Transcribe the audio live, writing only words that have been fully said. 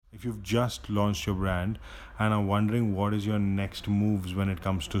If you've just launched your brand and are wondering what is your next moves when it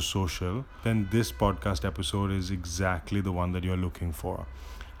comes to social, then this podcast episode is exactly the one that you're looking for.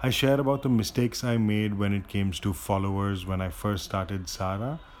 I share about the mistakes I made when it came to followers when I first started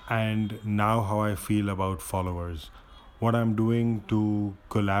Sara, and now how I feel about followers, what I'm doing to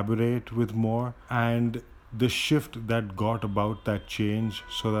collaborate with more, and the shift that got about that change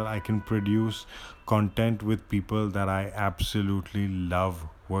so that I can produce content with people that I absolutely love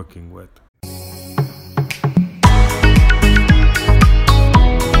working with.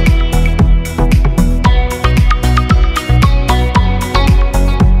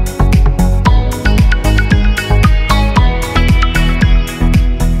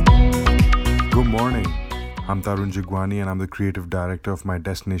 Good morning. I'm Tarun Jigwani and I'm the creative director of my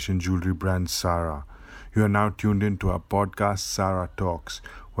destination jewelry brand Sara. You are now tuned in to our podcast Sara Talks,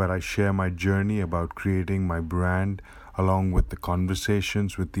 where I share my journey about creating my brand along with the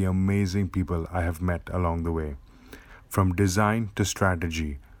conversations with the amazing people I have met along the way. From design to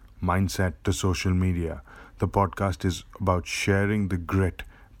strategy, mindset to social media, the podcast is about sharing the grit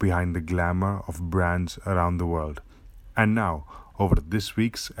behind the glamour of brands around the world. And now, over to this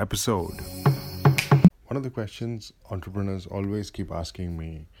week's episode. One of the questions entrepreneurs always keep asking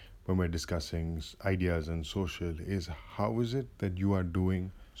me when we're discussing ideas and social is, how is it that you are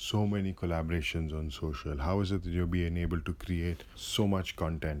doing so many collaborations on social? How is it that you're being able to create so much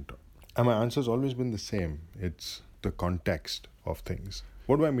content? And my answer's always been the same. It's the context of things.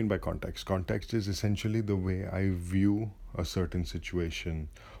 What do I mean by context? Context is essentially the way I view a certain situation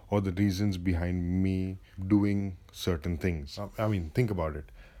or the reasons behind me doing certain things. Think about it.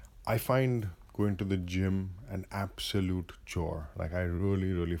 I find going to the gym an absolute chore. Like, I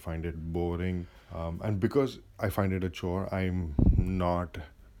really, really find it boring. And because I find it a chore, I'm not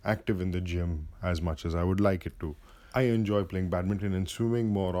active in the gym as much as I would like it to. I enjoy playing badminton and swimming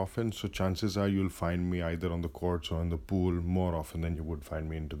more often, so chances are you'll find me either on the courts or in the pool more often than you would find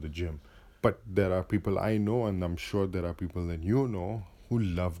me into the gym. But there are people I know, and I'm sure there are people that you know, who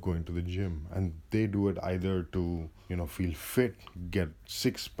love going to the gym, and they do it either to feel fit, get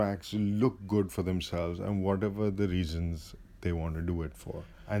six packs, look good for themselves, and whatever the reasons they want to do it for.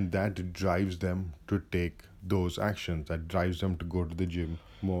 And that drives them to take those actions, that drives them to go to the gym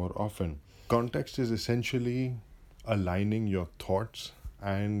more often. Context is essentially aligning your thoughts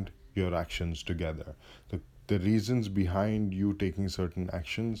and your actions together. The reasons behind you taking certain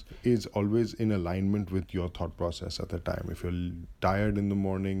actions is always in alignment with your thought process at the time. If you're tired in the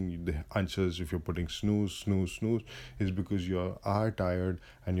morning, the answers, if you're putting snooze, is because you are tired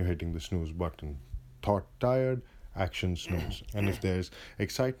and you're hitting the snooze button. Thought tired, action snooze. And if there's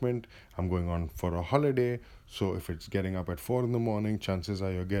excitement, I'm going on for a holiday. So if it's getting up at 4 in the morning, chances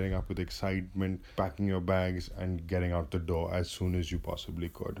are you're getting up with excitement, packing your bags and getting out the door as soon as you possibly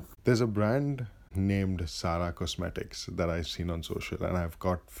could. There's a brand named Sara Cosmetics that I've seen on social, and I've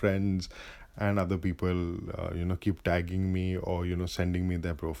got friends and other people keep tagging me or sending me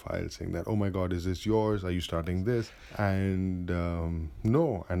their profile saying that, oh my god, is this yours, are you starting this? And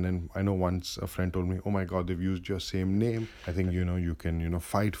no. And then I know once a friend told me, oh my god, they've used your same name, I think you can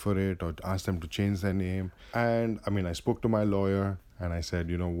fight for it or ask them to change their name. And I spoke to my lawyer and I said,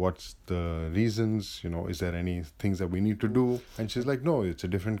 what's the reasons? Is there any things that we need to do? And she's like, no, it's a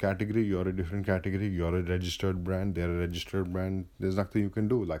different category. You're a different category. You're a registered brand. They're a registered brand. There's nothing you can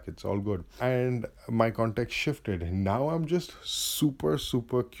do. Like, it's all good. And my context shifted. And now I'm just super,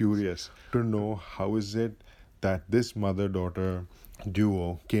 super curious to know how is it that this mother-daughter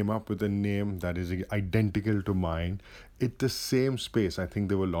duo came up with a name that is identical to mine. It's the same space. I think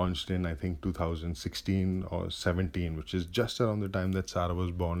they were launched in 2016 or 17, which is just around the time that Sara was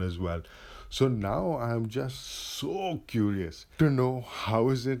born as well. So now I'm just so curious to know how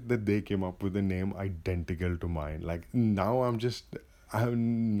is it that they came up with a name identical to mine. Like, now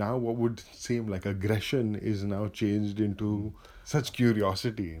now what would seem like aggression is now changed into such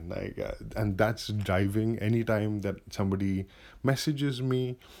curiosity, and that's driving anytime that somebody messages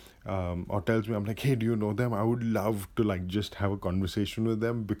me or tells me, I'm like, hey, do you know them? I would love to just have a conversation with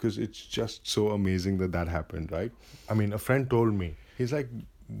them, because it's just so amazing that happened, right? A friend told me, he's like,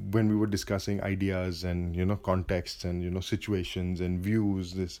 when we were discussing ideas and contexts and situations and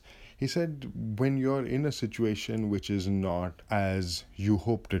views, he said, when you're in a situation which is not as you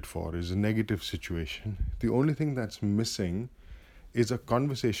hoped it for, is a negative situation, the only thing that's missing is a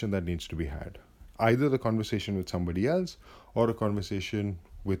conversation that needs to be had. Either the conversation with somebody else or a conversation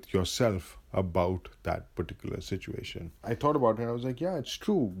with yourself about that particular situation. I thought about it and I was like, yeah, it's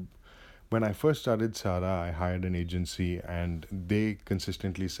true. When I first started Sara, I hired an agency and they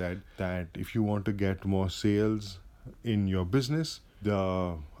consistently said that if you want to get more sales in your business,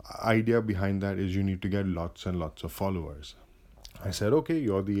 the idea behind that is you need to get lots and lots of followers. I said, okay,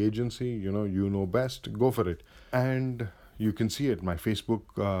 you're the agency, you know best, go for it. And you can see it. My Facebook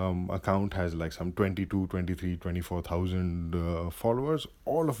account has like some 22, 23, 24,000 followers,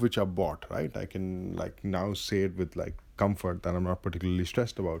 all of which are bought, right? I can like now say it with like comfort that I'm not particularly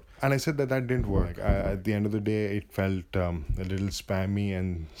stressed about. And I said that didn't work. At the end of the day, it felt a little spammy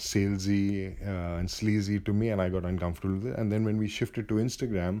and salesy and sleazy to me, and I got uncomfortable with it. And then when we shifted to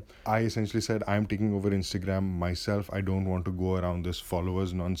Instagram, I essentially said, I'm taking over Instagram myself. I don't want to go around this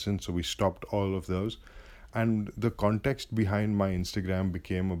followers nonsense. So we stopped all of those. And the context behind my Instagram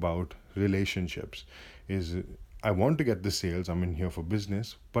became about relationships. I want to get the sales, I'm in here for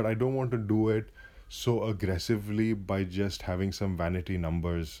business, but I don't want to do it so aggressively by just having some vanity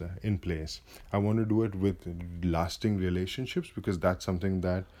numbers in place. I want to do it with lasting relationships, because that's something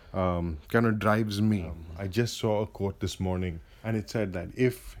that kind of drives me. I just saw a quote this morning, and it said that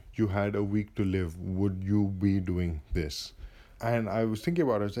if you had a week to live, would you be doing this? And I was thinking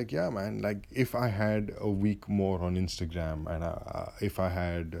about it. I was like, yeah, man, like if I had a week more on Instagram, and if I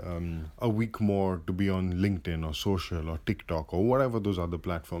had a week more to be on LinkedIn or social or TikTok or whatever those other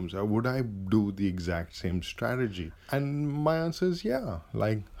platforms, would I do the exact same strategy? And my answer is yeah,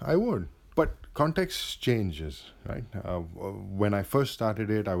 like I would. But context changes, right? When I first started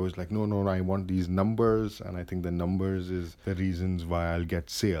it, I was like, no, I want these numbers. And I think the numbers is the reasons why I'll get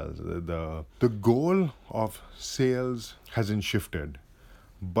sales. The goal of sales hasn't shifted,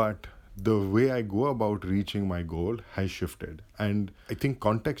 but the way I go about reaching my goal has shifted. And I think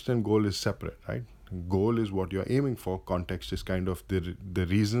context and goal is separate, right? Goal is what you're aiming for. Context is kind of the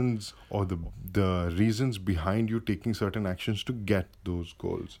reasons, or the reasons behind you taking certain actions to get those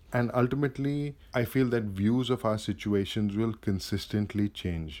goals. And ultimately, I feel that views of our situations will consistently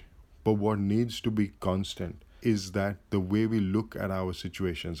change. But what needs to be constant is that the way we look at our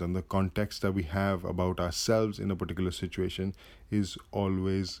situations and the context that we have about ourselves in a particular situation is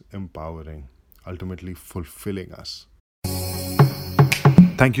always empowering, ultimately fulfilling us.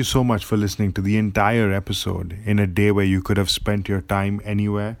 Thank you so much for listening to the entire episode. In a day where you could have spent your time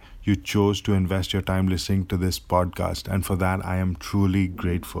anywhere, you chose to invest your time listening to this podcast, and for that I am truly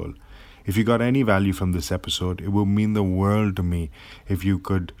grateful. If you got any value from this episode, it would mean the world to me if you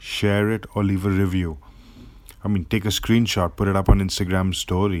could share it or leave a review. Take a screenshot, put it up on Instagram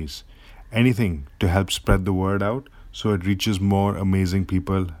stories. Anything to help spread the word out so it reaches more amazing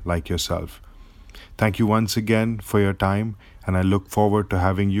people like yourself. Thank you once again for your time, and I look forward to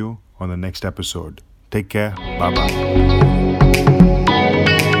having you on the next episode. Take care. Bye-bye.